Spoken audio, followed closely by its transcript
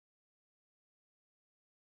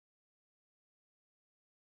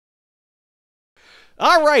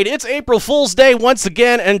All right, it's April Fool's Day once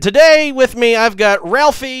again, and today with me I've got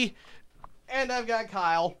Ralphie and I've got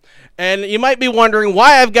Kyle. And you might be wondering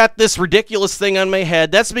why I've got this ridiculous thing on my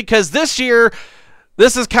head. That's because this year,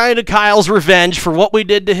 this is kind of Kyle's revenge for what we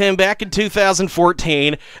did to him back in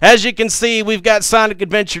 2014. As you can see, we've got Sonic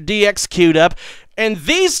Adventure DX queued up, and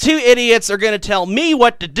these two idiots are going to tell me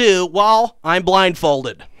what to do while I'm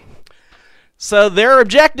blindfolded. So their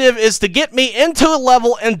objective is to get me into a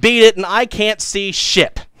level and beat it, and I can't see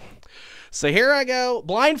shit. So here I go,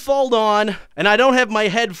 blindfold on, and I don't have my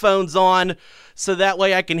headphones on, so that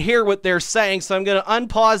way I can hear what they're saying. So I'm going to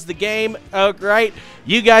unpause the game. Oh, right.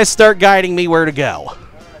 You guys start guiding me where to go.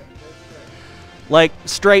 Like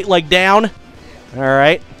straight, like down? All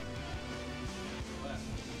right.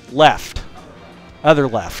 Left. Other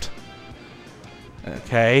left.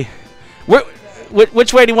 Okay.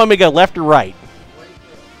 Which way do you want me to go, left or right?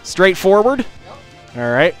 Straight forward?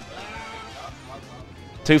 All right.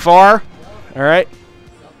 Too far? All right.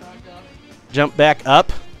 Jump back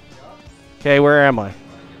up. Okay, where am I?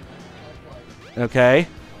 Okay.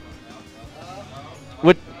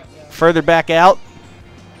 What? Further back out?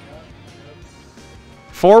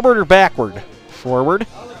 Forward or backward? Forward.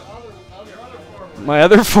 My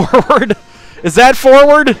other forward? Is that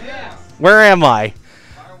forward? Where am I?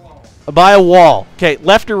 By a wall. Okay,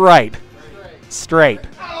 left or right? Straight.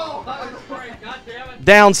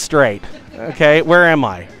 Down straight. Okay, where am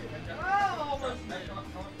I?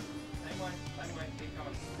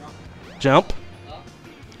 Jump.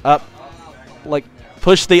 Up. Like,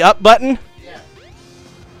 push the up button?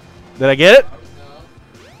 Did I get it?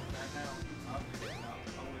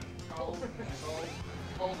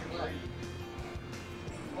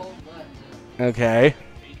 Okay.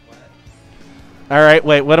 Alright,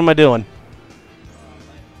 wait, what am I doing?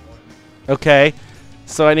 Okay.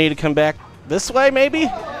 So I need to come back this way, maybe?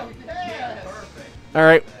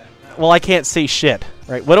 Alright. Well, I can't see shit.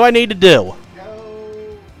 Right, what do I need to do?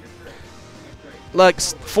 Like,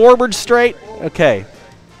 forward straight? Okay.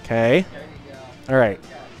 Okay. Alright.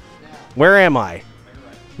 Where am I?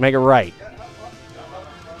 Make it right.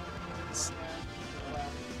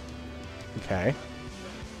 Okay.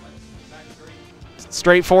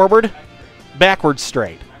 Straight forward? Backward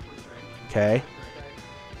straight. Okay.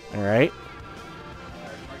 Alright.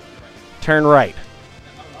 Turn right.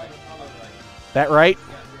 That right?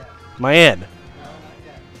 Am I in?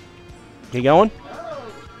 Keep going?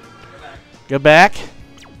 Go back.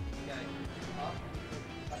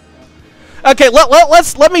 Okay,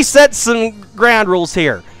 let me set some ground rules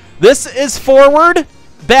here. This is forward,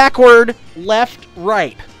 backward, left,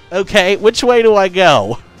 right. Okay, which way do I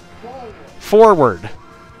go? Forward.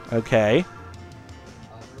 Okay.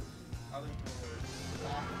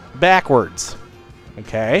 Backwards.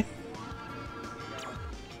 Okay.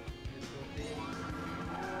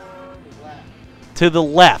 To the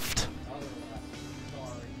left.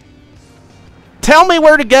 Tell me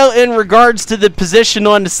where to go in regards to the position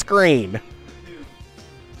on the screen.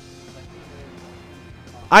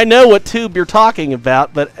 I know what tube you're talking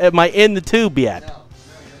about, but am I in the tube yet?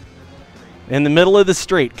 In the middle of the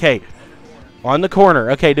street. Okay. On the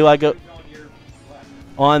corner. Okay, do I go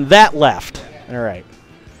on that left? All right.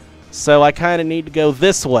 So I kind of need to go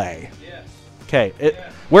this way. Okay.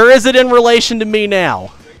 Where is it in relation to me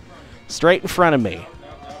now? Straight in front of me.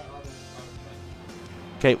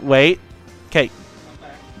 Okay, wait. Okay.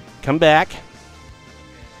 Come back.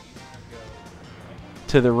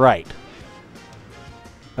 To the right.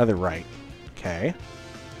 Other right. Okay.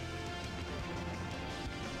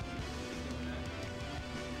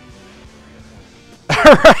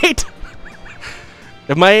 All right.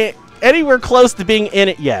 Am I anywhere close to being in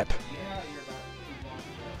it yet?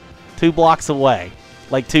 2 blocks away.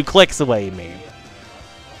 Like 2 clicks away, you mean?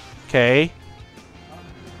 Okay.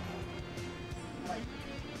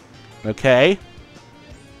 Okay.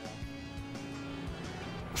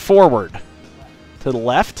 Forward. To the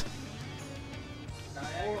left.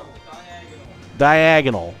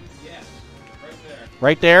 Diagonal.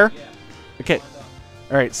 Right there? Okay.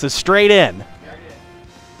 All right, so straight in.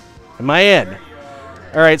 Am I in?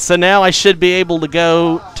 All right, so now I should be able to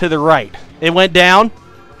go to the right. It went down?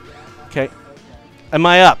 Okay. Am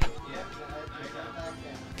I up?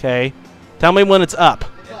 Okay. Tell me when it's up.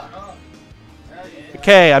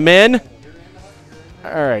 Okay, I'm in.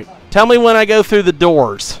 All right. Tell me when I go through the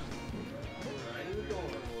doors.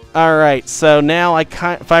 All right, so now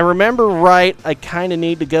if I remember right, I kind of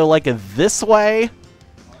need to go like this way.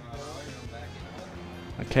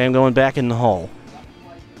 Okay, I'm going back in the hole.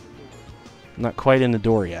 I'm not quite in the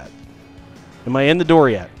door yet. Am I in the door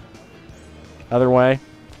yet? Other way.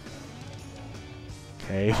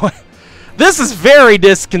 Okay. This is very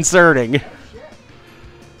disconcerting.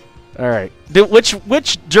 All right.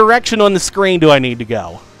 Which direction on the screen do I need to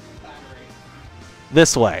go?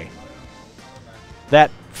 This way. That,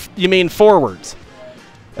 you mean forwards?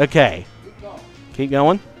 Okay. Keep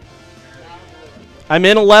going. I'm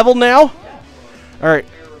in a level now? All right.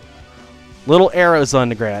 Little arrows on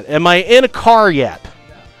the ground. Am I in a car yet?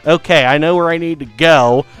 Okay, I know where I need to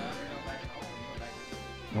go.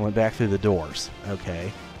 I went back through the doors.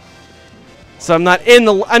 Okay. So I'm not in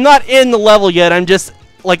the level yet. I'm just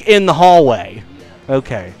like in the hallway.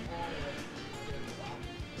 Okay.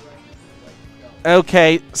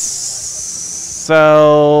 Okay. So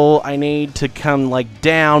I need to come like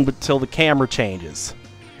down until the camera changes.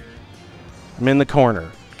 I'm in the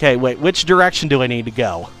corner. Okay, wait. Which direction do I need to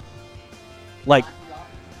go? Like,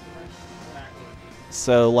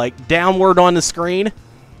 so like downward on the screen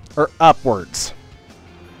or upwards?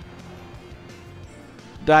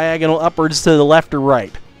 Diagonal upwards to the left or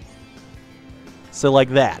right? So like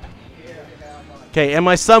that. Okay, am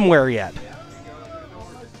I somewhere yet?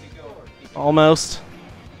 Almost.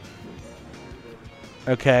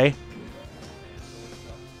 Okay.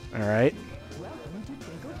 All right.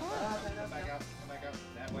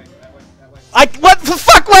 What the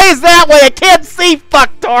fuck way is that way? I can't see,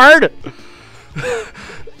 fucktard!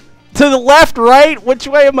 To the left, right? Which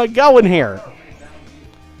way am I going here?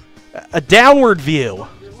 A downward view.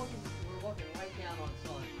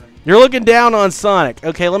 You're looking down on Sonic.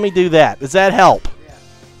 Okay, let me do that. Does that help?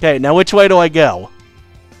 Okay, now which way do I go?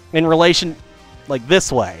 In relation, like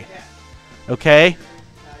this way. Okay.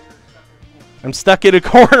 I'm stuck in a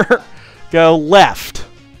corner. Go left.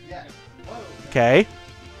 Okay.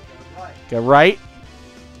 Go right.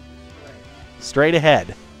 Straight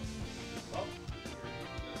ahead.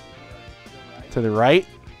 To the right.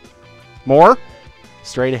 More.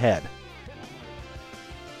 Straight ahead.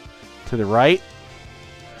 To the right.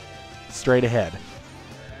 Straight ahead.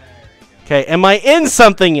 Okay, am I in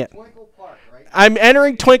something yet? I'm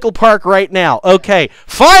entering Twinkle Park right now. Okay,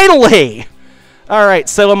 finally! Alright,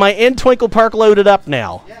 so am I in Twinkle Park loaded up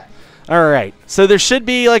now? Alright, so there should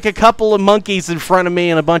be like a couple of monkeys in front of me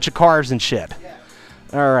and a bunch of cars and shit.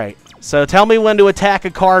 Alright, so tell me when to attack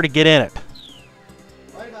a car to get in it.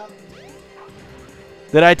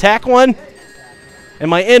 Did I attack one?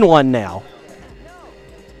 Am I in one now?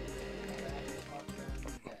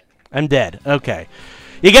 I'm dead. Okay.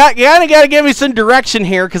 You kinda gotta give me some direction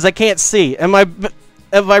here because I can't see. Have I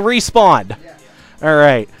respawned?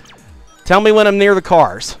 Alright. Tell me when I'm near the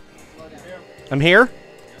cars. I'm here?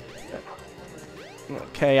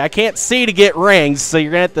 Okay, I can't see to get rings, so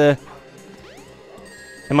you're gonna have to...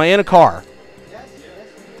 Am I in a car?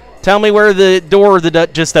 Tell me where the door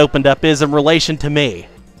that just opened up is in relation to me.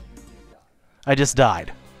 I just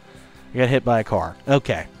died. I got hit by a car.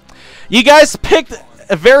 Okay. You guys picked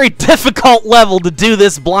a very difficult level to do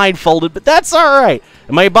this blindfolded, but that's alright.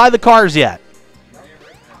 Am I by the cars yet?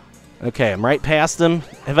 Okay, I'm right past them.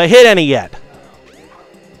 Have I hit any yet?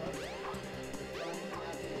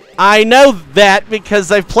 I know that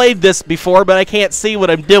because I've played this before, but I can't see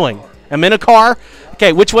what I'm doing. I'm in a car.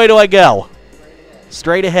 Okay, which way do I go?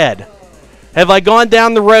 Straight ahead. Have I gone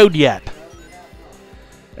down the road yet?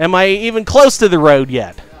 Am I even close to the road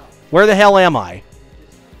yet? Where the hell am I?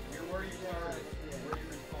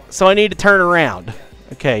 So I need to turn around.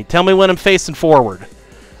 Okay, tell me when I'm facing forward.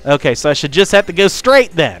 Okay, so I should just have to go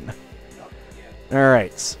straight then.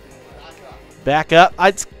 Alright. Back up.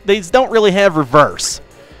 These don't really have reverse.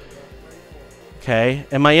 Okay,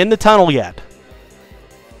 am I in the tunnel yet?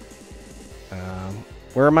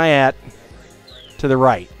 Where am I at? To the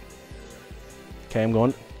right. Okay, I'm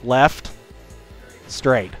going left.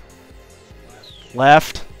 Straight.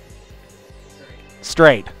 Left.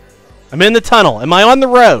 Straight. I'm in the tunnel. Am I on the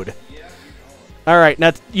road? Alright,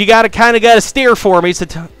 now you kind of got to steer for me.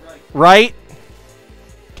 So right.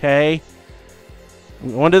 Okay.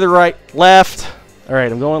 I'm going to the right. Left.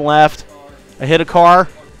 Alright, I'm going left. I hit a car.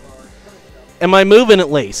 Am I moving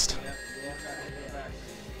at least?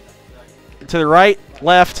 To the right.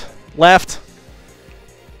 Left. Left.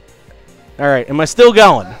 Alright, am I still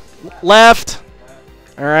going? Left.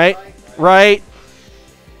 Alright. Right.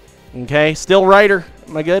 Okay, still right, or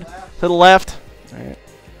am I good? To the left. Alright.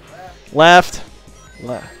 Left.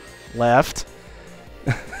 Left.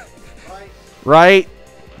 Right.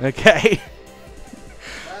 Okay.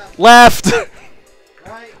 Left.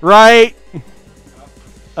 Right.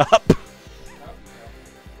 Up.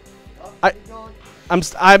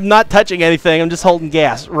 I'm not touching anything. I'm just holding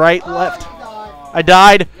gas. Right, left. I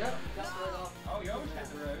died.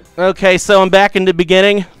 Okay, so I'm back in the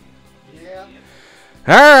beginning.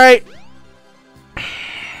 All right.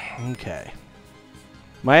 Okay.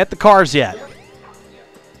 Am I at the cars yet?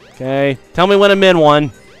 Okay. Tell me when I'm in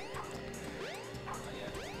one.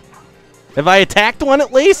 Have I attacked one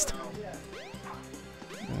at least?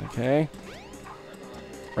 Okay.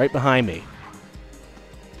 Right behind me.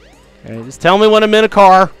 Okay, just tell me when I'm in a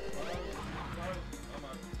car.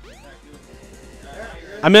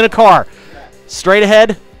 I'm in a car. Straight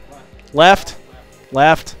ahead. Left.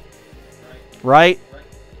 Left. Right.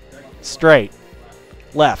 Straight.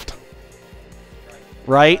 Left.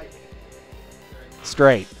 Right.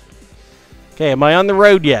 Straight. Okay, am I on the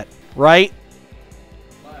road yet? Right.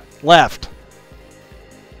 Left.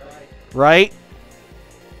 Right.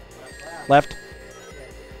 Left.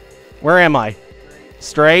 Where am I?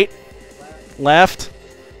 Straight. Left.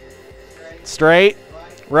 Straight.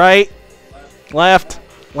 Right. Left.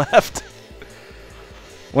 Left.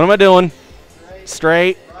 What am I doing?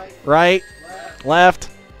 Straight. Right. Left.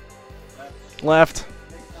 Left.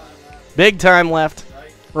 Big time left.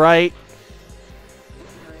 Right.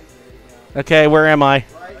 Okay, where am I?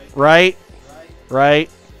 Right. Right.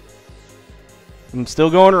 I'm still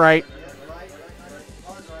going right.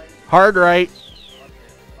 Hard right.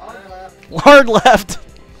 Hard left.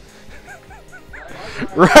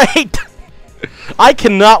 Right. I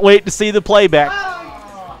cannot wait to see the playback.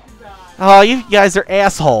 Oh, you guys are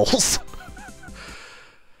assholes.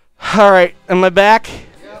 All right, am I back?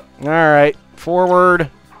 All right, forward.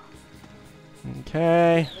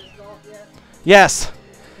 Okay. Yes.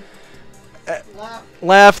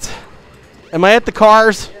 Left. Am I at the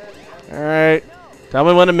cars? All right. Tell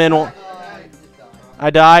me when I'm in one. I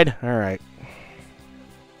died? All right.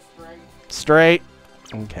 Straight.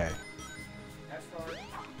 Okay.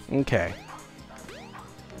 Okay.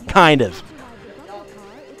 Kind of.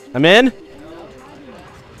 I'm in?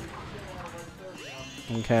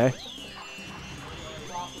 Okay.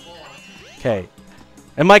 Okay.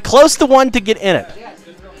 Am I close to one to get in it?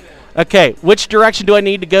 Okay. Which direction do I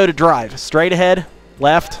need to go to drive? Straight ahead?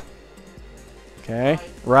 Left? Okay.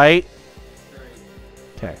 Right?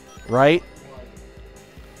 Okay. Right?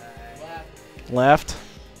 Left?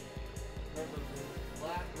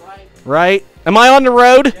 Right? Am I on the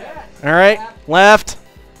road? All right. Left?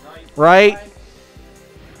 Right?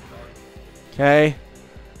 Okay.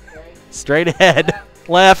 Straight ahead.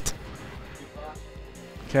 Left?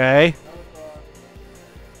 Okay.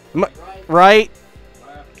 Right?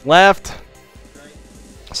 Left?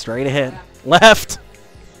 Straight ahead. Left?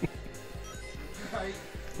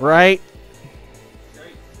 Right?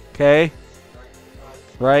 Okay.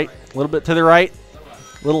 Right? A little bit to the right?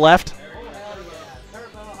 A little left?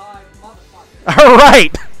 All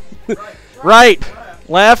right. Right.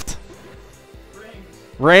 Left.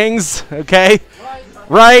 Rings. Okay.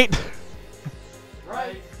 Right.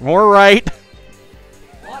 More right.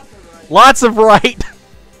 Lots of right.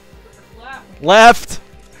 Left.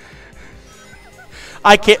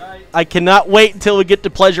 I cannot wait until we get to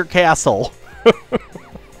Pleasure Castle.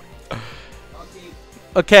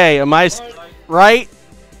 Okay, am I right?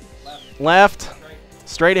 Left.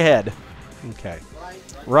 Straight ahead. Okay.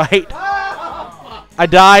 Right. I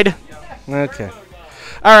died. Okay.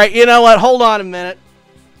 All right, you know what? Hold on a minute.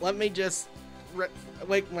 Let me just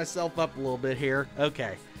wake myself up a little bit here.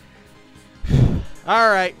 Okay. All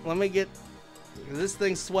right, let me get... This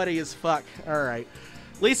thing's sweaty as fuck. All right.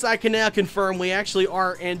 At least I can now confirm we actually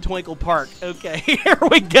are in Twinkle Park. Okay, here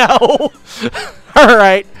we go. All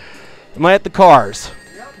right. Am I at the cars?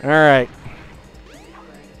 All right.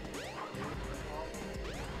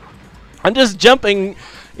 I'm just jumping,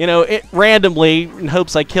 you know, randomly in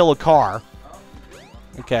hopes I kill a car.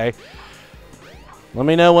 Okay. Let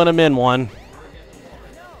me know when I'm in one.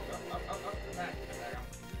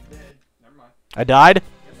 I died?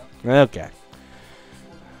 Okay.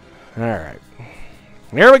 All right.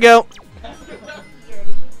 Here we go.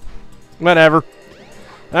 Whatever.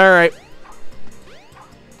 All right.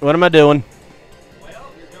 What am I doing?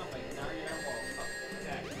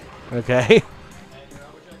 Okay.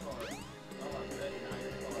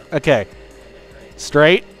 Okay.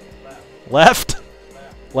 Straight. Left.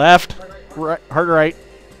 Left. Right. Hard right.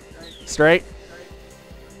 Straight.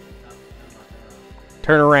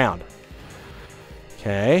 Turn around.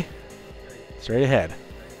 Okay. Straight ahead.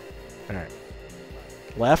 All right.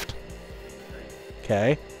 Left.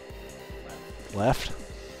 Okay. Left.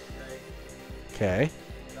 Okay.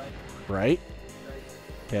 Right.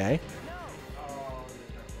 Okay.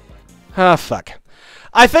 Ah, fuck.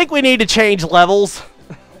 I think we need to change levels.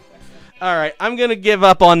 All right, I'm going to give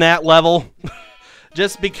up on that level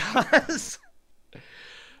just because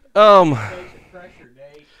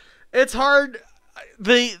it's hard.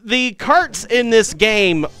 The carts in this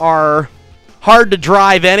game are hard to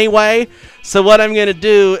drive anyway, So what I'm going to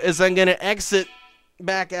do is I'm going to exit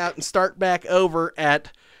back out and start back over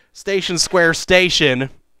at Station Square Station.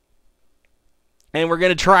 And we're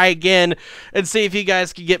going to try again and see if you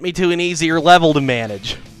guys can get me to an easier level to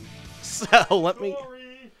manage. So let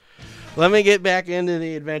me get back into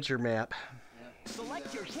the adventure map.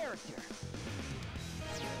 Select your character.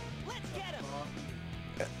 Let's get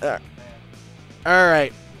him. All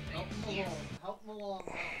right. Help him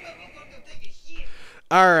along.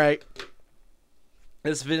 All right.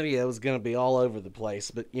 This video is going to be all over the place,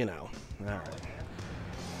 but you know. All right.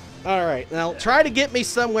 All right. Now try to get me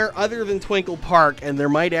somewhere other than Twinkle Park, and there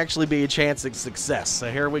might actually be a chance of success.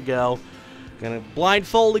 So here we go. Gonna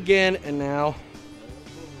blindfold again, and now.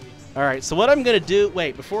 All right. So what I'm gonna do?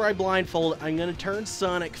 Wait, before I blindfold, I'm gonna turn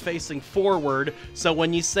Sonic facing forward. So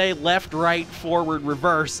when you say left, right, forward,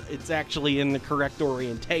 reverse, it's actually in the correct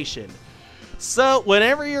orientation. So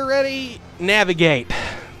whenever you're ready, navigate.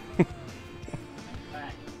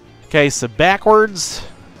 Okay, so backwards,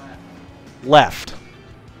 left,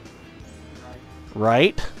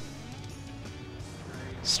 right,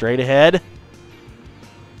 straight ahead,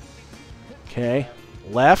 okay,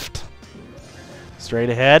 left, straight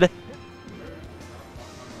ahead,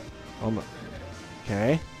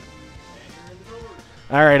 okay.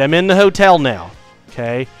 All right, I'm in the hotel now,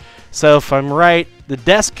 okay. So if I'm right, the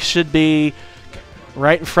desk should be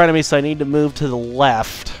right in front of me, so I need to move to the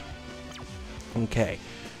left. Okay.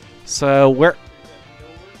 So where...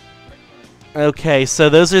 Okay, so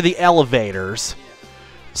those are the elevators.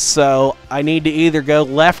 So I need to either go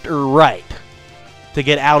left or right to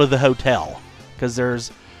get out of the hotel. Because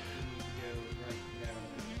there's...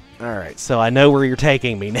 Alright, so I know where you're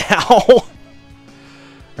taking me now.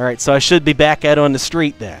 Alright, so I should be back out on the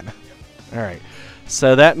street then. Alright,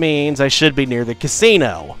 so that means I should be near the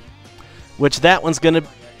casino. Which that one's going to...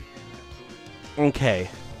 Okay.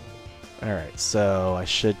 Alright, so I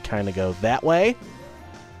should kind of go that way.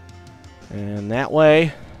 And that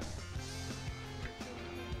way.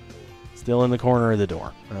 Still in the corner of the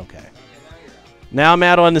door. Okay. Now I'm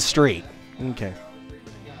out on the street. Okay.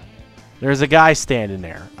 There's a guy standing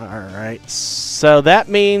there. Alright. So that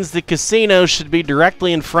means the casino should be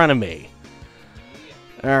directly in front of me.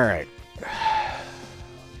 Alright.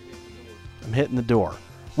 I'm hitting the door.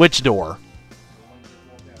 Which door?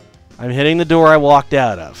 I'm hitting the door I walked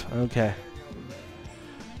out of. Okay.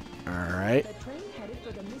 Alright.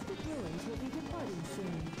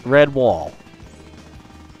 Red wall.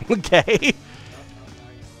 Okay.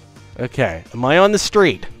 Okay. Am I on the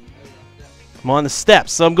street? I'm on the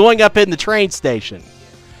steps. So I'm going up in the train station.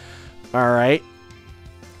 Alright.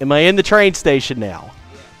 Am I in the train station now?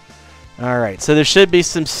 Alright. So there should be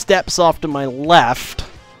some steps off to my left.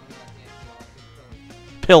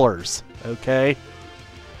 Pillars. Okay.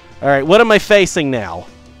 Alright, what am I facing now?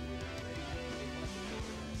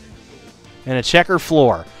 And a checker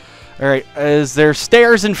floor. Alright, is there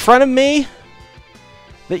stairs in front of me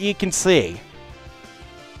that you can see?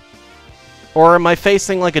 Or am I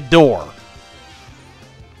facing like a door?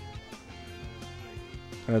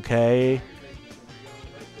 Okay.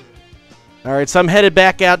 Alright, so I'm headed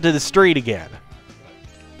back out to the street again.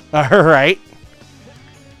 Alright.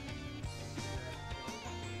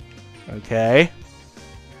 Okay.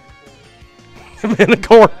 I'm in the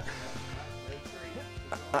corner.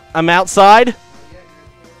 I'm outside.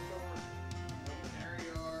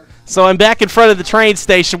 So I'm back in front of the train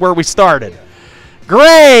station where we started.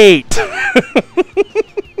 Great!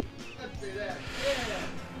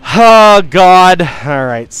 Oh, God. All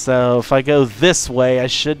right, so if I go this way, I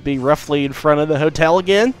should be roughly in front of the hotel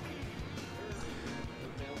again.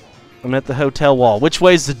 I'm at the hotel wall. Which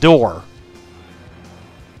way's the door?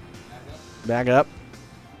 Back up.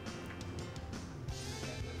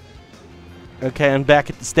 Okay, I'm back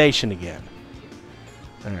at the station again.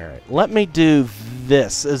 Alright, let me do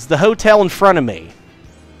this. Is the hotel in front of me?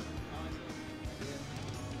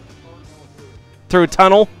 Through a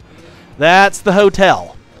tunnel? That's the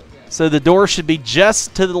hotel. So the door should be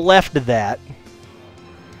just to the left of that.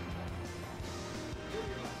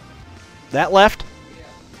 That left?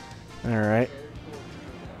 Alright.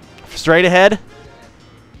 Straight ahead?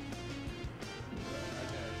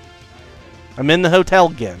 I'm in the hotel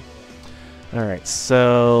again. Alright,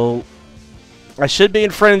 so I should be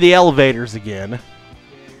in front of the elevators again.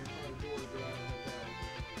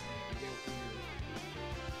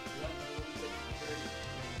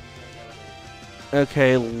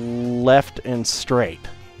 Okay, left and straight.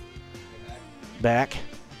 Back.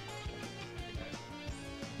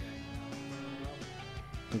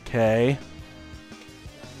 Okay.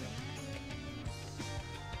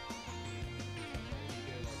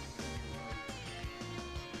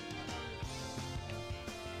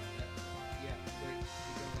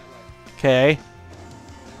 Okay.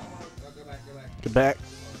 Go back.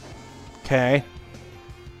 Okay.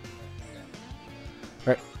 All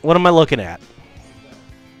right. What am I looking at?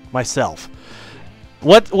 Myself.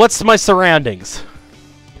 What's my surroundings?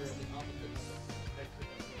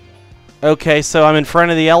 Okay, so I'm in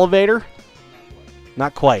front of the elevator?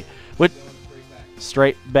 Not quite. What?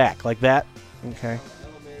 Straight back, like that? Okay.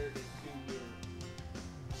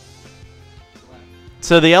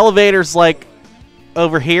 So the elevator's like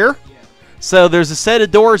over here? So there's a set of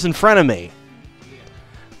doors in front of me.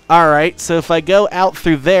 Alright, so if I go out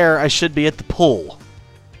through there, I should be at the pool.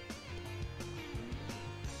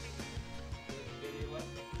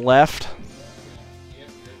 Left.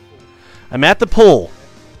 I'm at the pool.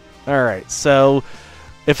 Alright, so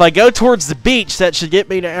if I go towards the beach, that should get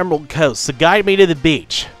me to Emerald Coast. So guide me to the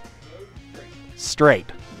beach.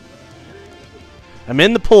 Straight. I'm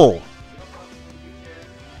in the pool.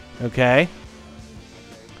 Okay.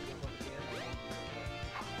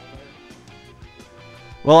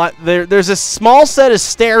 Well, there's a small set of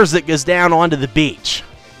stairs that goes down onto the beach.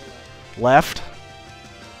 Left.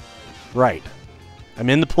 Right. I'm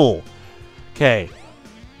in the pool. Okay.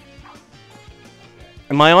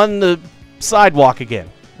 Am I on the sidewalk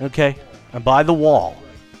again? Okay. I'm by the wall.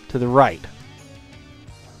 To the right.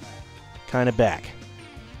 Kind of back.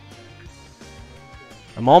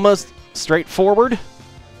 I'm almost straight forward.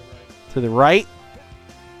 To the right.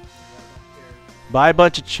 By a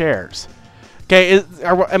bunch of chairs. Okay,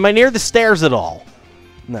 am I near the stairs at all?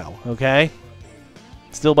 No. Okay.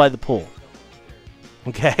 Still by the pool.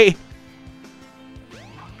 Okay.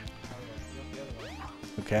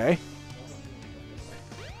 Okay.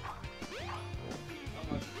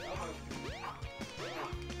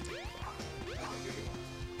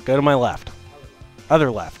 Go to my left. Other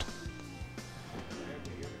left.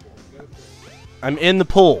 I'm in the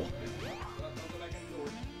pool.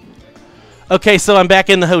 Okay, so I'm back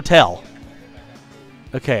in the hotel.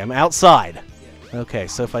 Okay, I'm outside. Okay,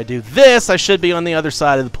 so if I do this, I should be on the other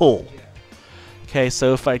side of the pool. Okay,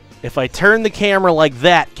 so if I turn the camera like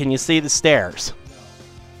that, can you see the stairs?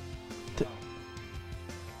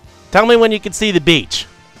 Tell me when you can see the beach.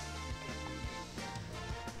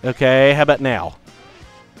 Okay, how about now?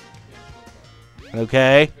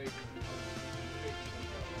 Okay.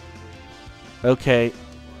 Okay.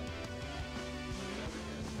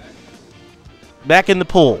 Back in the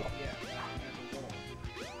pool.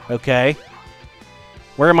 Okay.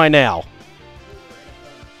 Where am I now?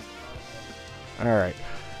 Alright.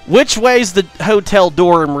 Which way's the hotel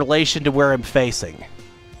door in relation to where I'm facing?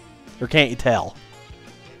 Or can't you tell?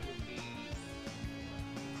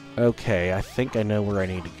 Okay, I think I know where I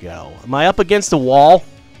need to go. Am I up against a wall?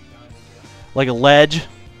 Like a ledge?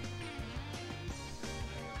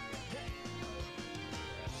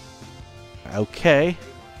 Okay.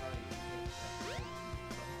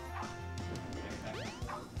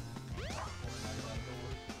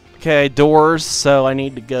 Okay, doors, so I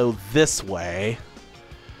need to go this way.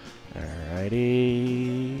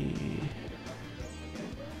 Alrighty.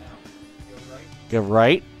 Go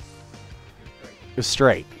right. Go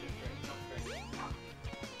straight.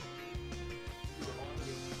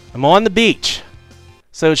 I'm on the beach.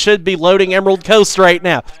 So it should be loading Emerald Coast right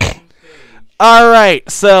now.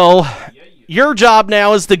 Alright, so your job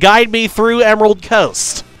now is to guide me through Emerald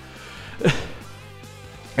Coast.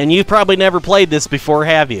 And you've probably never played this before,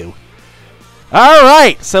 have you?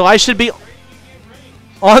 Alright, so I should be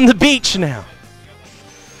on the beach now.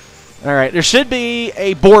 Alright, there should be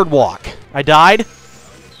a boardwalk. I died?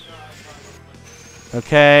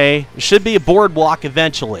 Okay, there should be a boardwalk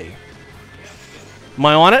eventually. Am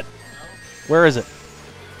I on it? Where is it?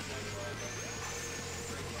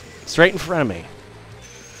 Straight in front of me.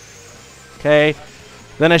 Okay.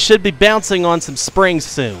 Then I should be bouncing on some springs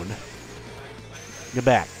soon. Go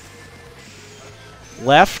back.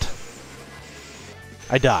 Left.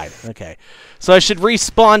 I died. Okay. So I should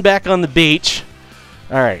respawn back on the beach.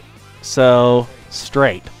 Alright. So,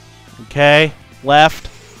 straight. Okay. Left.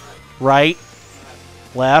 Right.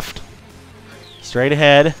 Left. Straight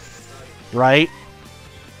ahead. Right.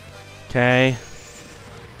 Okay.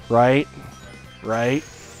 Right. Right.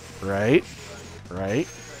 Right. Right.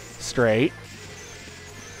 Straight.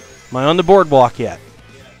 Am I on the boardwalk yet?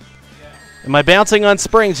 Am I bouncing on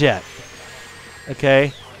springs yet?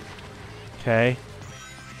 Okay. Okay.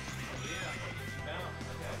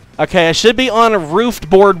 Okay, I should be on a roofed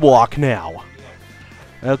boardwalk now.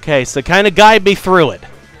 Okay, so kind of guide me through it.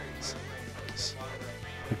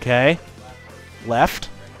 Okay. Left.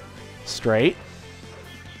 Straight.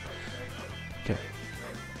 Okay.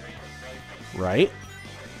 Right.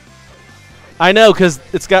 I know, because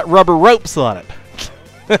it's got rubber ropes on it.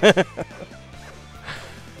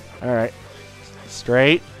 All right.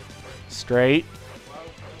 Straight. Straight.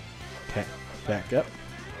 Okay. Back up.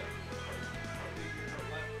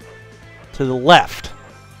 To the left.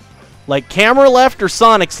 Like camera left or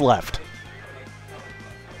Sonic's left?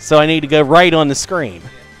 So I need to go right on the screen.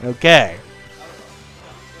 Okay.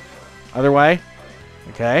 Other way.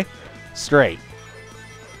 Okay. Straight.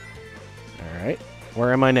 All right.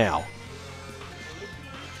 Where am I now?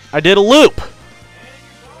 I did a loop.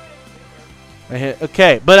 I hit,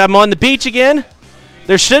 okay, but I'm on the beach again.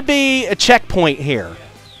 There should be a checkpoint here.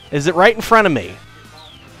 Is it right in front of me?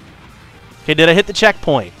 Okay, did I hit the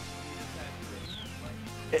checkpoint?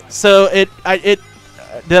 Did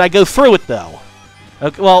I go through it though?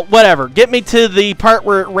 Okay, well, whatever. Get me to the part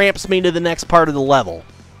where it ramps me to the next part of the level.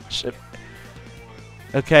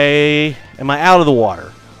 Okay, am I out of the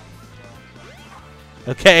water?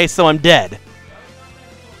 Okay, so I'm dead.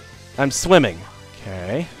 I'm swimming.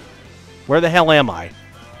 Okay. Where the hell am I?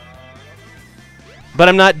 But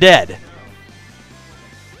I'm not dead.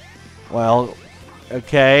 Well,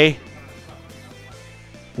 okay.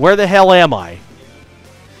 Where the hell am I?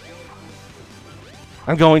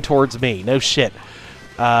 I'm going towards me. No shit.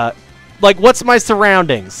 Like, what's my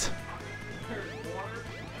surroundings?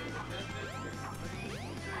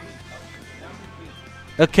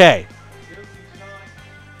 Okay.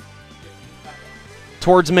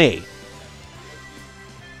 Towards me.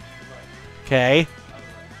 Okay.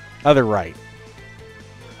 Other right.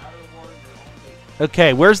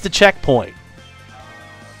 Okay, where's the checkpoint?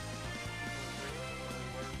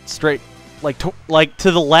 Straight, like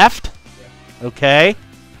to the left? Okay.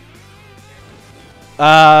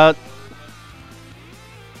 Back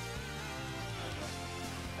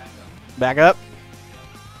up.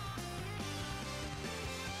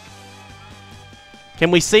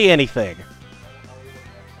 Can we see anything?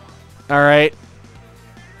 All right.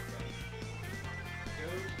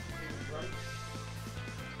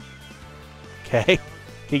 Okay.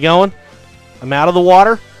 Keep going. I'm out of the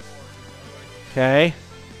water. Okay.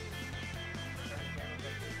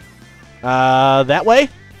 That way?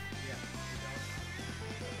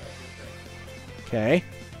 Okay.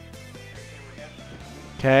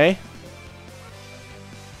 Okay.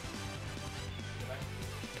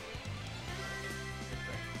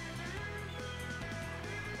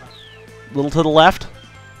 A little to the left. A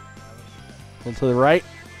little to the right.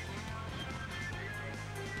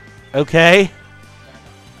 Okay.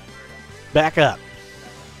 Back up.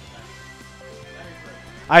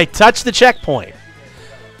 I touched the checkpoint.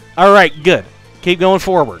 All right, good. Keep going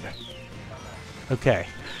forward. Okay.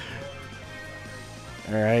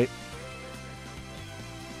 All right.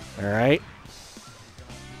 All right.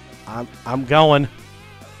 I'm going.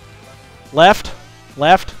 Left.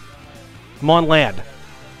 Left. I'm on land.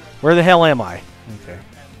 Where the hell am I? Okay.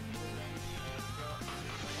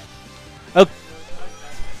 Oh.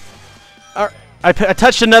 I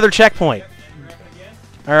touched another checkpoint.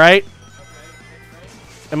 All right.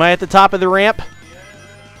 Am I at the top of the ramp?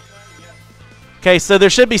 Okay, so there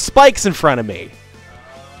should be spikes in front of me.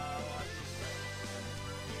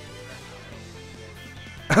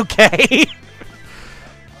 Okay.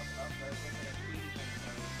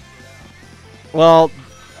 Well,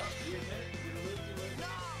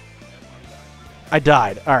 I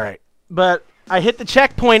died. All right. But I hit the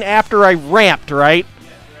checkpoint after I ramped, right?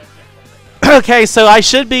 Okay, so I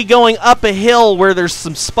should be going up a hill where there's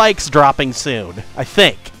some spikes dropping soon, I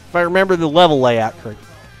think. If I remember the level layout correctly.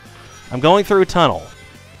 I'm going through a tunnel.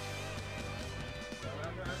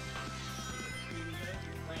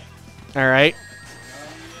 All right.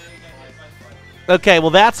 Okay, well,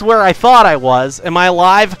 that's where I thought I was. Am I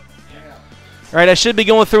alive? All right, I should be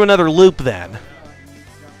going through another loop then.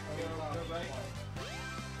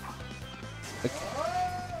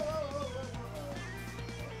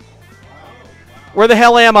 Where the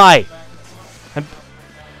hell am I?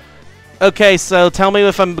 Okay, so tell me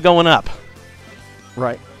if I'm going up.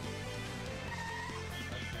 Right.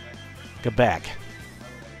 Go back.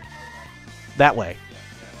 That way.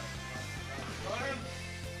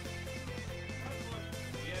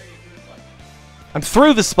 I'm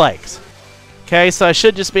through the spikes. Okay, so I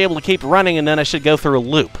should just be able to keep running, and then I should go through a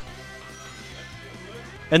loop.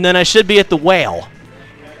 And then I should be at the whale.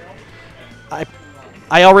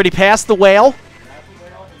 I already passed the whale.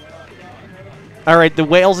 All right, the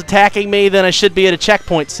whale's attacking me, then I should be at a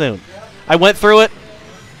checkpoint soon. I went through it.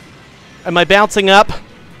 Am I bouncing up?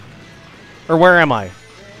 Or where am I?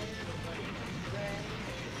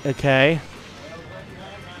 Okay.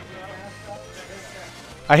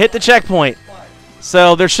 I hit the checkpoint.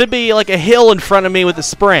 So there should be like a hill in front of me with a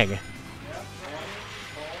spring.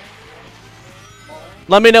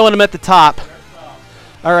 Let me know when I'm at the top.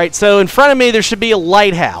 All right, so in front of me there should be a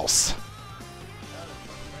lighthouse.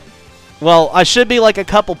 Well, I should be like a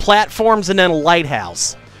couple platforms and then a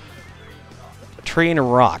lighthouse. A tree and a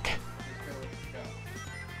rock.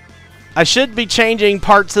 I should be changing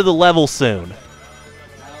parts of the level soon.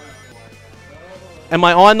 Am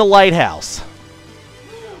I on the lighthouse?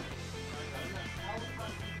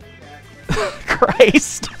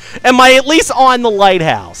 Christ. Am I at least on the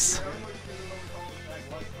lighthouse?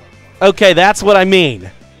 Okay, that's what I mean.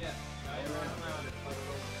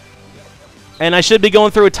 And I should be going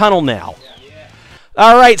through a tunnel now.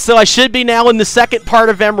 Alright, so I should be now in the second part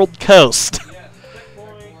of Emerald Coast.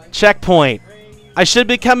 Checkpoint. I should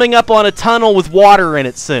be coming up on a tunnel with water in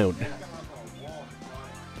it soon.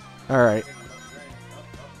 Alright.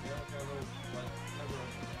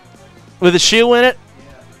 With a shoe in it?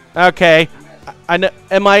 Okay. I know.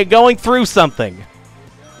 Am I going through something?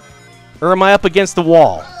 Or am I up against the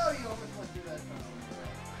wall?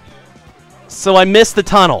 So I missed the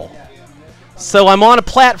tunnel. So I'm on a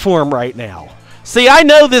platform right now. See, I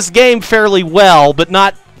know this game fairly well, but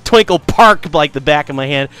not Twinkle Park like the back of my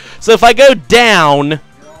hand. So if I go down...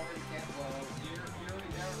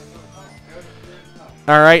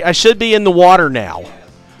 Alright, I should be in the water now.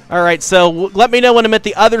 Alright, so let me know when I'm at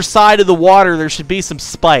the other side of the water. There should be some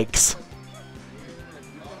spikes.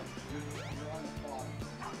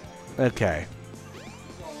 Okay.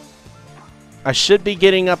 I should be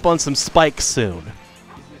getting up on some spikes soon.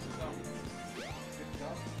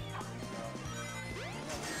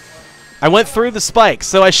 I went through the spikes,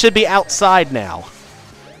 so I should be outside now.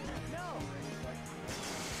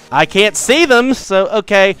 I can't see them, so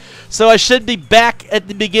okay. So I should be back at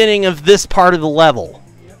the beginning of this part of the level.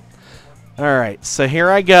 Alright, so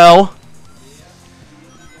here I go.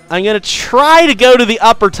 I'm going to try to go to the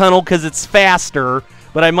upper tunnel because it's faster,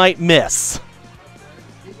 but I might miss.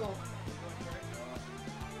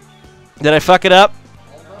 Did I fuck it up?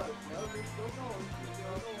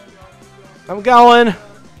 I'm going.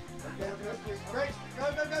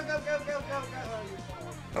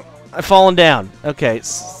 I've fallen down. Okay.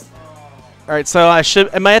 Alright, so I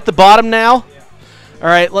should... Am I at the bottom now?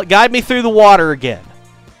 Alright, guide me through the water again.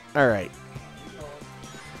 Alright.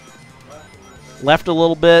 Left a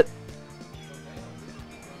little bit.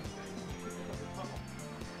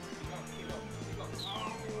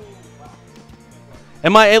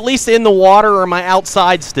 Am I at least in the water or am I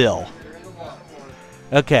outside still?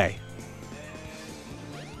 Okay.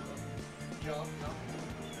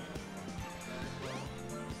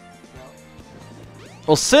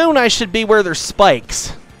 Well, soon I should be where there's spikes.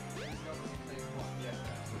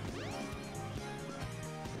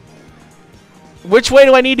 Which way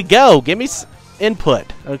do I need to go? Give me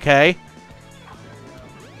input. Okay.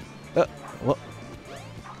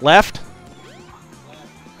 Left.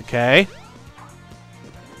 Okay.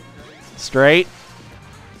 Straight.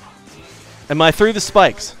 Am I through the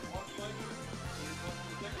spikes?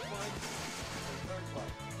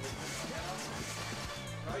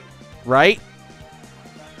 Right?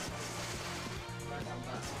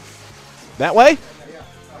 That way?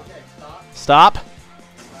 Stop.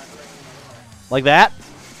 Like that?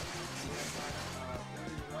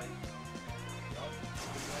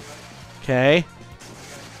 Okay.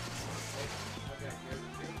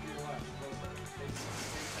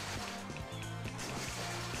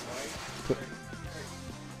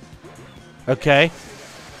 Okay.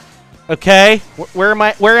 Okay. Where am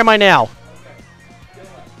I? Where am I now?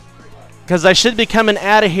 Because I should be coming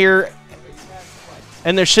out of here,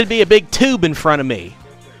 and there should be a big tube in front of me.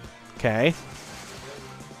 Okay.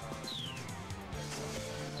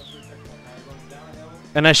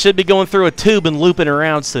 And I should be going through a tube and looping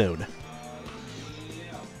around soon.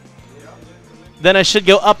 Then I should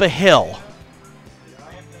go up a hill.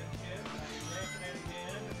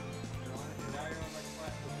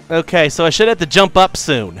 Okay, so I should have to jump up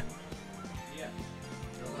soon.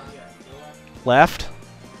 Left.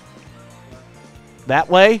 That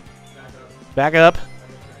way. Back up.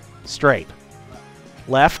 Straight.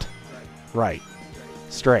 Left. Right.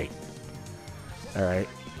 Straight. All right.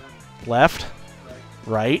 Left.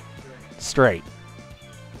 Right. Straight.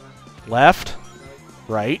 Left.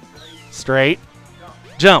 Right. Straight.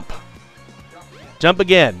 Jump. Jump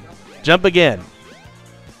again. Jump again.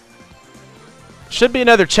 Should be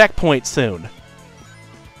another checkpoint soon.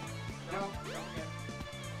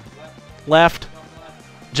 Left.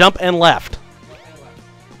 Jump and left.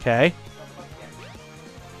 Okay.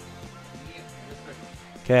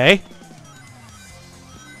 Okay.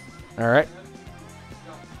 All right.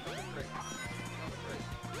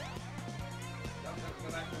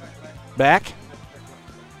 Back.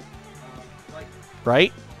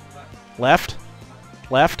 Right. Left.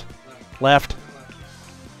 Left. Left.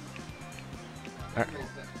 All right.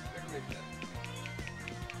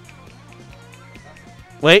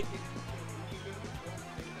 Wait.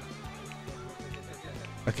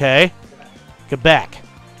 Okay. Get back.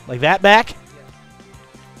 Like that back?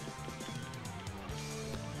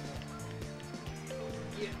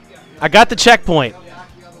 I got the checkpoint.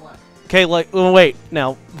 Okay, like, oh, wait.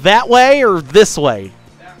 Now, that way or this way?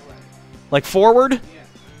 Like forward?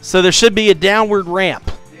 So there should be a downward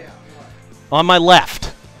ramp. On my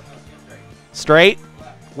left. Straight?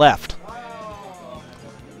 Left.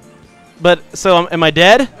 But, so am I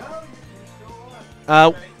dead?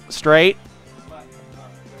 Straight.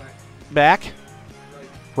 Back.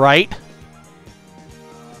 Right.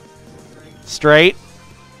 Straight.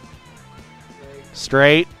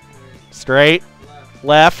 Straight. Straight.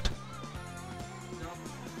 Left.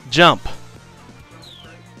 Jump.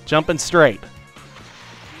 Jumping straight.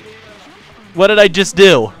 What did I just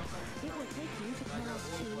do?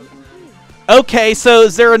 Okay, so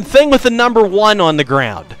is there a thing with the number 1 on the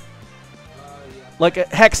ground? Like a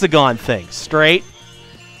hexagon thing. Straight.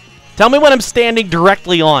 Tell me when I'm standing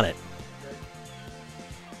directly on it.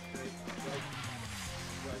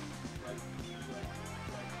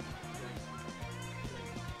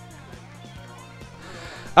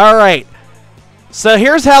 All right. So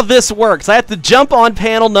here's how this works. I have to jump on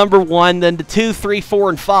panel number 1, then to 2, 3, 4,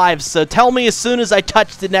 and 5. So tell me as soon as I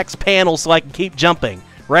touch the next panel so I can keep jumping.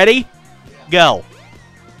 Ready? Go.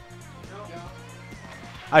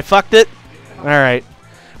 I fucked it? All right.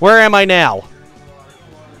 Where am I now?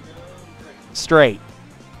 Straight.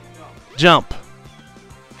 Jump.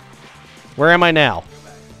 Where am I now?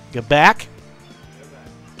 Go back.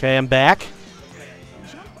 Okay, I'm back.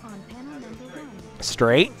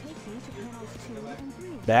 Straight.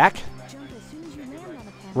 Back.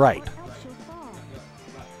 Right.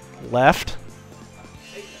 Left.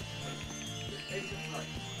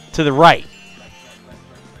 To the right.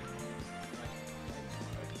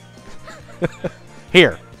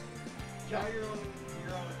 Here.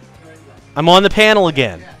 I'm on the panel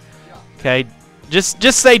again. Okay. Just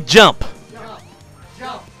say jump.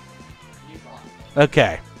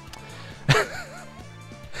 Okay.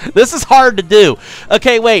 This is hard to do.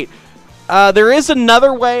 Okay, wait. There is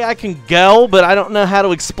another way I can go, but I don't know how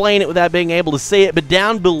to explain it without being able to see it. But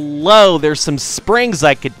down below, there's some springs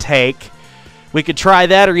I could take. We could try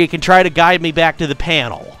that, or you can try to guide me back to the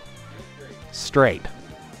panel. Straight.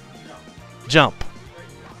 Jump.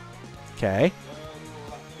 Okay.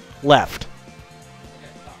 Left.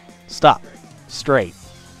 Stop. Straight.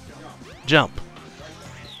 Jump.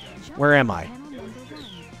 Where am I?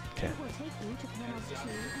 Okay.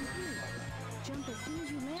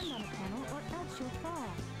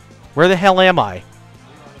 Where the hell am I?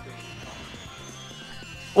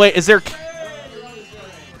 Wait, is there...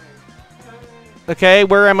 Okay,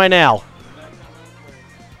 where am I now?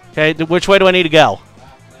 Okay, which way do I need to go?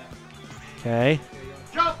 Okay.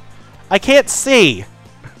 I can't see.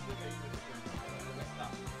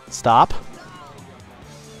 Stop.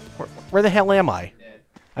 Where the hell am I?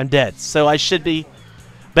 I'm dead. So I should be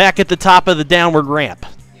back at the top of the downward ramp.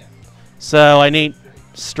 So I need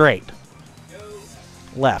straight.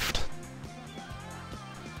 Left.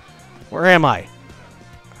 Where am I?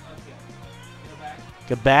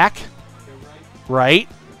 Go back. Right.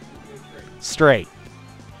 Straight.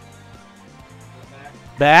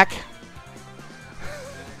 Back.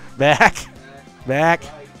 Back. Back.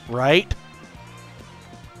 Right.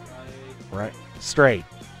 Right. Straight.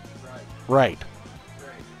 Right.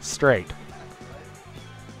 Straight.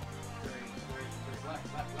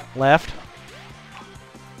 Left.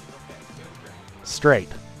 Straight.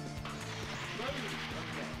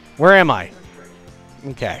 Where am I?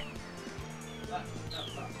 Okay.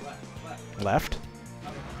 Left.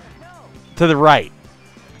 To the right.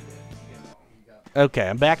 Okay,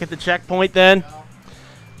 I'm back at the checkpoint then.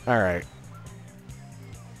 All right.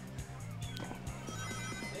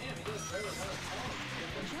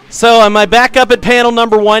 So, am I back up at panel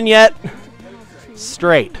number 1 yet?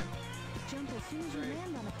 Straight.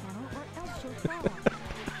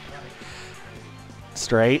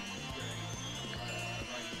 Straight.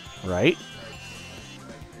 Right.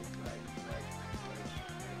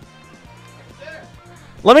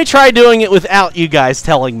 Let me try doing it without you guys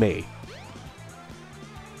telling me.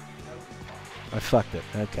 I fucked it.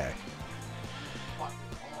 Okay.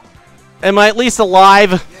 Am I at least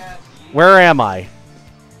alive? Where am I?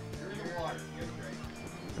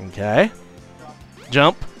 Okay.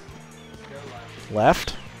 Jump.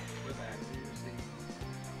 Left.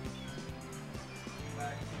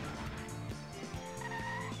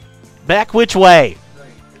 Back which way?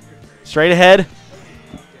 Straight ahead?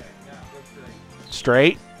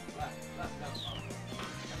 Straight?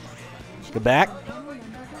 Go back?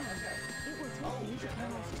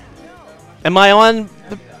 Am I on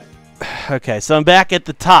the... Okay, so I'm back at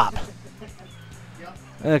the top.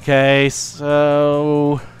 Okay,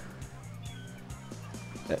 so...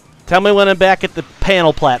 Tell me when I'm back at the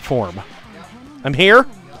panel platform. I'm here?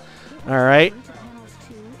 Alright.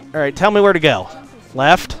 Alright, tell me where to go.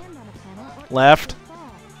 Left. Left.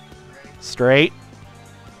 Straight.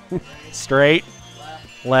 Straight.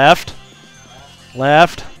 Left.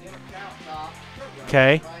 Left.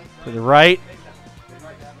 Okay. To the right.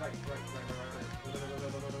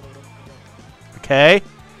 Okay.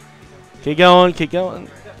 Keep going, keep going.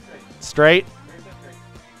 Straight.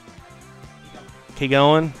 Keep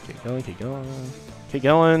going, keep going, keep going. Keep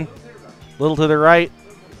going. Little to the right.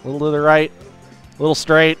 Little to the right. Little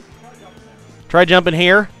straight. Try jumping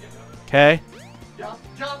here. Okay.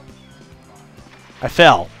 I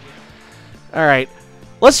fell. Alright.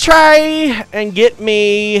 Let's try and get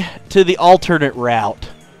me to the alternate route.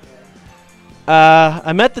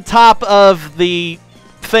 I'm at the top of the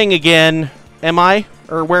thing again. Am I?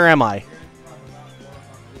 Or where am I?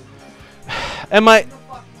 Am I?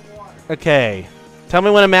 Okay. Tell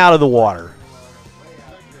me when I'm out of the water.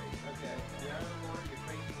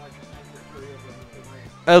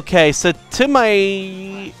 Okay, so to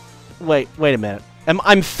my... Wait a minute.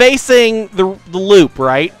 I'm facing the loop,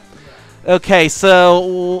 right? Okay,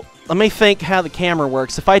 so let me think how the camera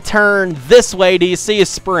works. If I turn this way, do you see a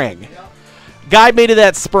spring? Guide me to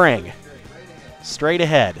that spring. Straight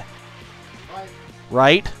ahead.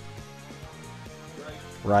 Right.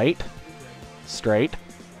 Right. Straight.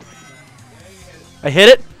 I hit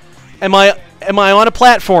it. Am I on a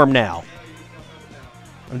platform now?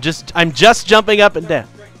 I'm just jumping up and down.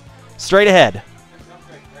 Straight ahead.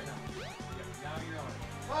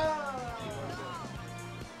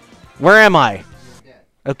 Where am I?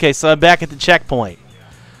 Okay, so I'm back at the checkpoint.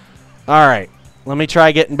 All right. Let me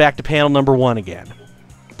try getting back to panel number 1 again.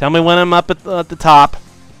 Tell me when I'm up at the top.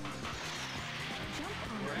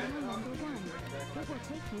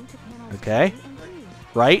 Okay.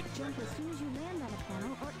 Right.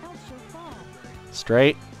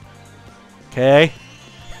 Straight. Okay.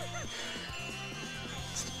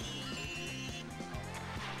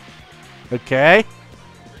 Okay.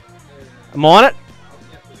 I'm on it.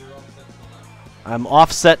 I'm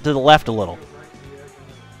offset to the left a little.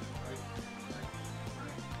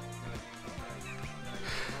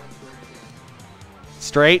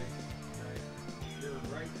 Straight.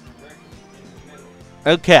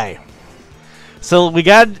 Okay. So we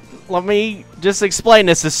got... Let me just explain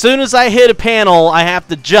this. As soon as I hit a panel, I have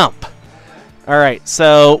to jump. All right.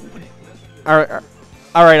 So... All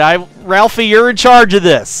right. Ralphie, you're in charge of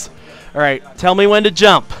this. All right. Tell me when to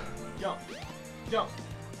jump.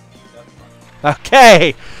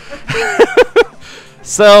 Okay.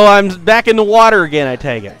 So I'm back in the water again, I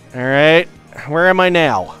take it. All right. Where am I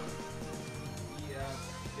now?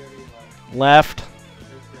 Left.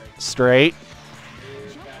 Straight.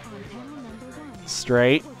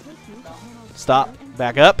 Straight. Stop.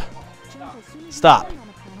 Back up. Stop.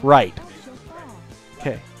 Right.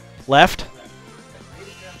 Okay. Left.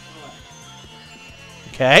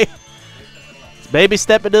 Okay. Let's baby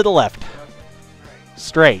step into the left.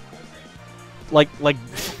 Straight. Like,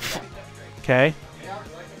 okay.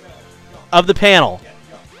 Of the panel.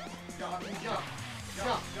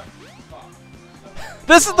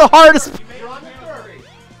 This is the hardest.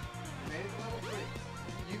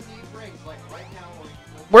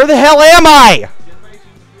 Where the hell am I?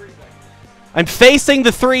 I'm facing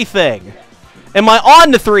the 3 thing. Am I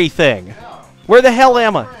on the 3 thing? Where the hell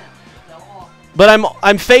am I? But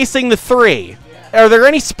I'm facing the 3. Are there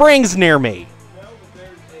any springs near me?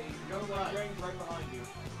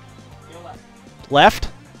 Left?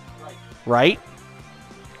 Right?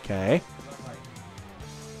 Okay.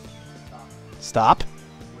 Stop.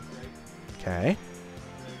 Okay.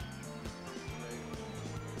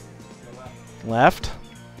 Left.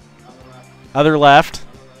 Other left.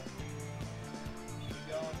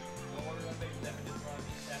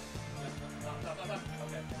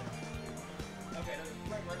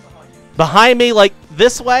 Behind me, like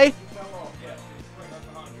this way?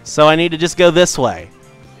 So I need to just go this way.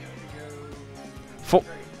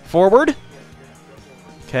 Forward?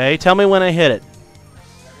 Okay, tell me when I hit it.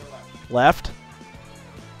 Left.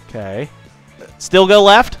 Okay. Still go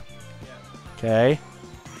left? Okay.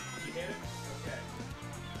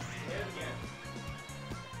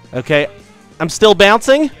 Okay, I'm still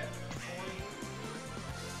bouncing?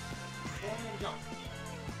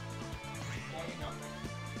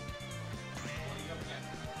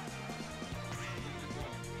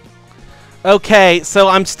 Okay, so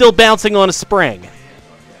I'm still bouncing on a spring.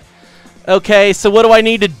 Okay, so what do I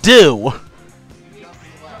need to do?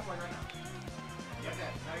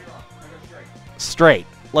 Straight.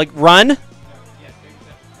 Like run?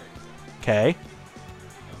 Okay.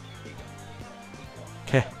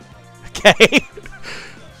 Okay. Okay.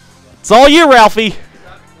 It's all you, Ralphie.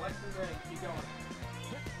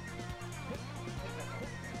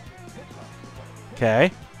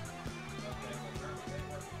 Okay.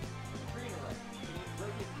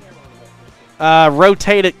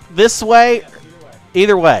 Rotate it this way.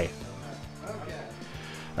 Either way.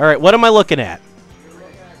 All right, what am I looking at?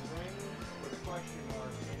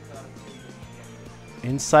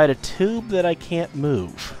 Inside a tube that I can't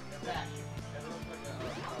move.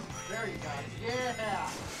 There you go. Yeah.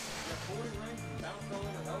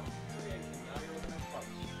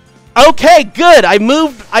 Okay, good. I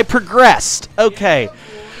moved. I progressed. Okay.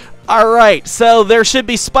 All right. So there should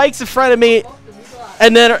be spikes in front of me,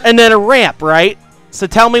 and then a ramp, right? So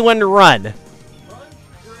tell me when to run.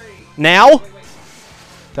 Now?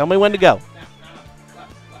 Tell me when to go.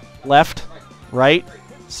 Left, right,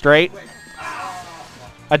 straight.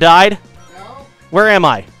 I died. Where am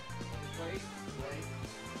I?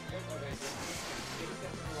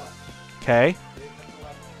 Okay.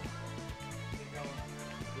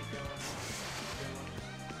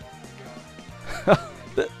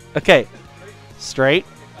 Okay. Straight.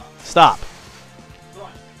 Stop.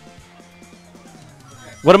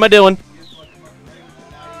 What am I doing?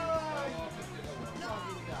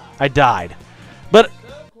 I died. But,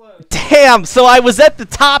 damn, so I was at the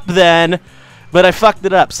top then, but I fucked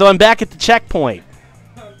it up. So I'm back at the checkpoint.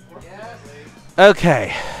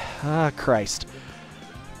 Okay. Ah, Christ.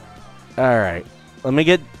 All right. Let me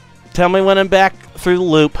get... Tell me when I'm back through the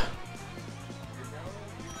loop.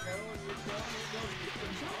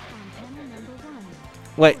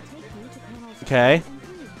 Wait. Okay.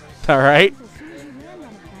 All right.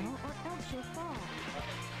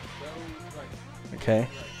 Okay.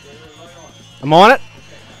 I'm on it.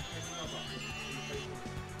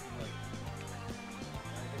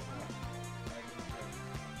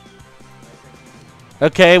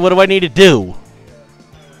 Okay, what do I need to do?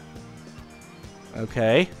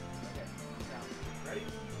 Okay.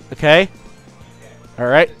 Okay. All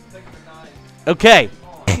right. Okay.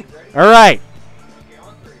 All right.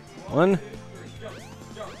 One.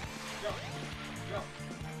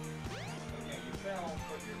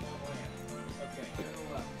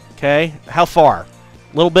 Okay. How far?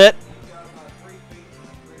 A little bit.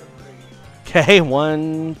 Okay.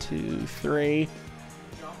 1, 2, 3.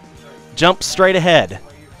 Jump straight ahead.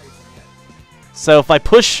 So if I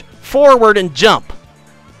push forward and jump,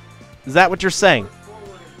 is that what you're saying?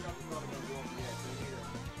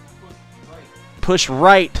 Push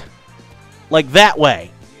right, like that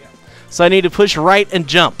way. So I need to push right and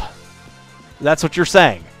jump. That's what you're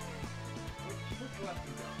saying.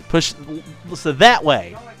 Push, so that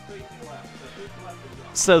way.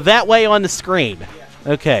 So that way on the screen.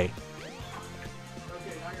 Okay.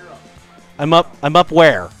 I'm up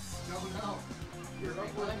where?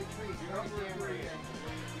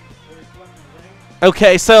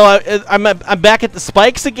 Okay, so I'm back at the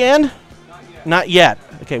spikes again? Not yet.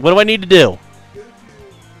 Okay, what do I need to do?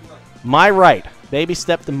 My right. Baby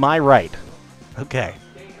step to my right. Okay.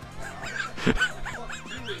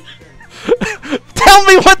 Tell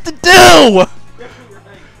me what to do!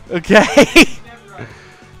 Okay.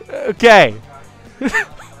 Okay.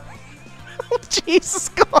 Oh, Jesus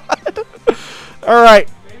God. All right.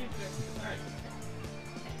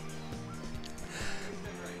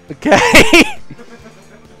 Okay.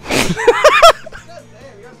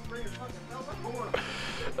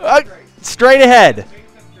 Straight ahead.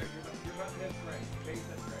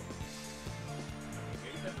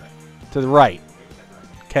 To the right.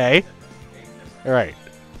 Okay. All right.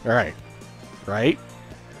 All right. Right.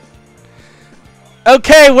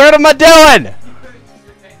 Okay, what am I doing?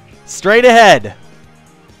 Straight ahead.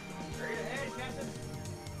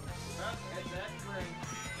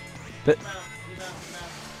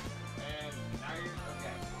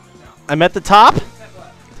 I'm at the top?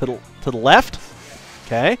 To the left?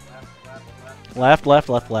 Okay. Left, left,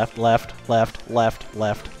 left, left, left, left, left,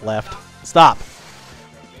 left, left. Stop.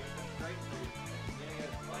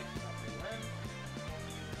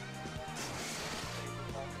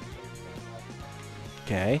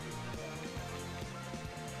 Okay.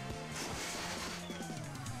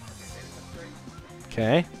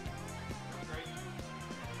 Okay.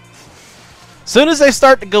 Soon as they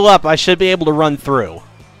start to go up, I should be able to run through.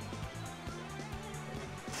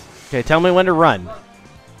 Okay, tell me when to run.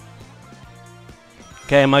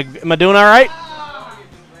 Okay, am I doing all right?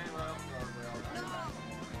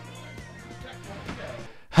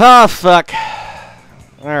 Oh, fuck.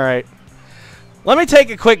 All right. Let me take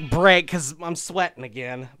a quick break because I'm sweating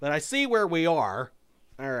again. But I see where we are.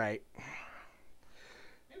 All right.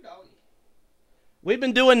 We've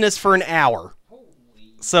been doing this for an hour.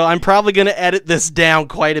 So I'm probably going to edit this down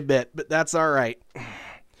quite a bit. But that's all right.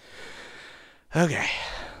 Okay.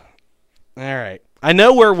 All right. I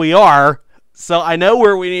know where we are. So I know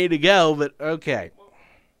where we need to go. But okay.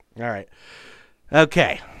 All right.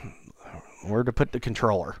 Okay. Where to put the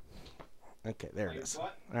controller? Okay, there it is. All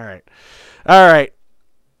right. All right.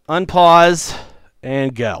 Unpause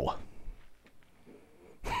and go.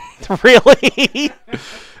 Really?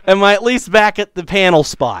 Am I at least back at the panel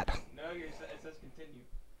spot? No, it says continue.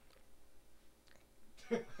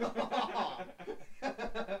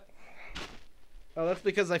 Oh, that's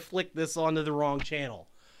because I flicked this onto the wrong channel.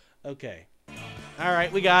 Okay. All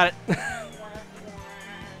right, we got it.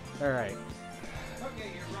 All right.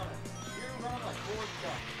 Okay, you're running. You're running like forward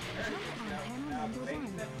stuff. There you go. Now, make it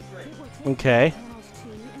step straight. Okay. Panels 2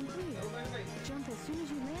 and 3. Jump as soon as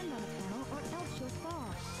you land on a panel or else you'll fall.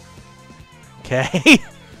 Okay.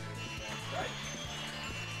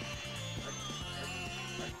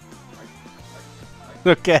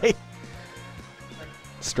 Okay.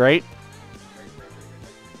 Straight.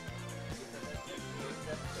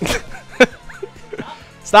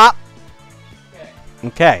 Stop.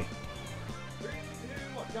 Okay. 3, 2,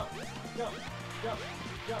 1, jump, jump, jump, jump,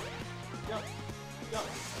 jump, jump. Okay.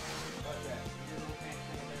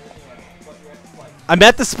 I'm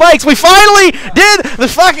at the spikes. We finally did the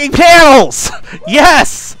fucking panels.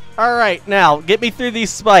 Yes. All right. Now, get me through these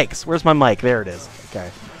spikes. Where's my mic? There it is. Okay.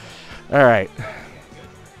 All right.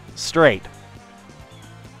 Straight.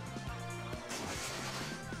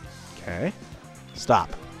 Okay.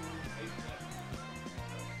 Stop.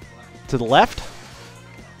 To the left.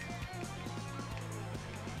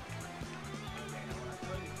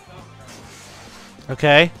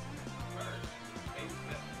 Okay.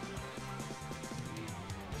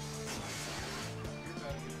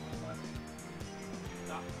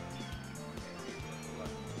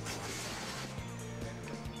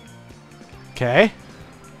 Okay.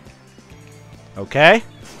 Okay.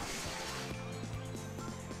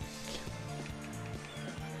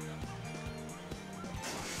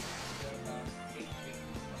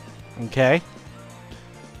 Okay.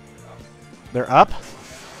 They're up.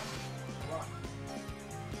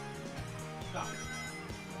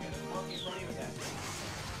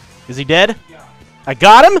 Is he dead? I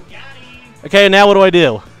got him? Okay, now what do I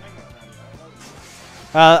do?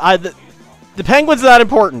 The penguin's not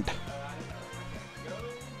important.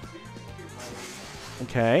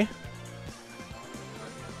 Okay.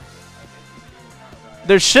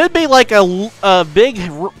 There should be like a big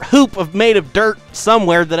hoop made of dirt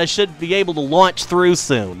somewhere that I should be able to launch through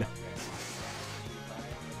soon.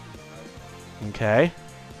 Okay.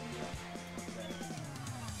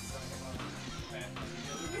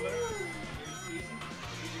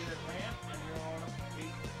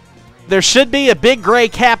 There should be a big gray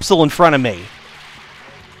capsule in front of me.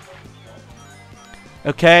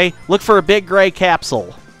 Okay, look for a big gray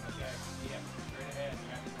capsule.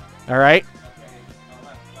 All right.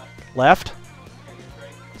 Left.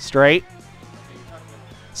 Straight.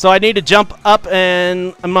 So I need to jump up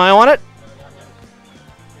and... Am I on it?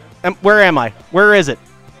 Where am I? Where is it?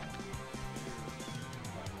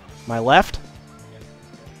 My left?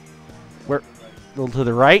 Where? A little to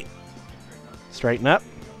the right. Straighten up.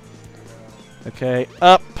 Okay,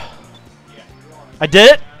 up. I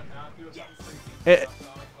did it?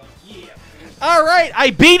 All right,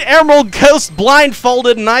 I beat Emerald Coast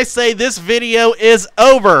blindfolded, and I say this video is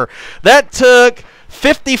over. That took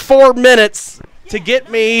 54 minutes to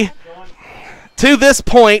get me to this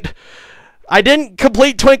point. I didn't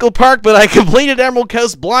complete Twinkle Park, but I completed Emerald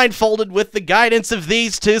Coast blindfolded with the guidance of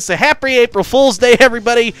these two. So happy April Fool's Day,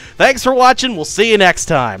 everybody. Thanks for watching. We'll see you next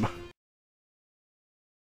time.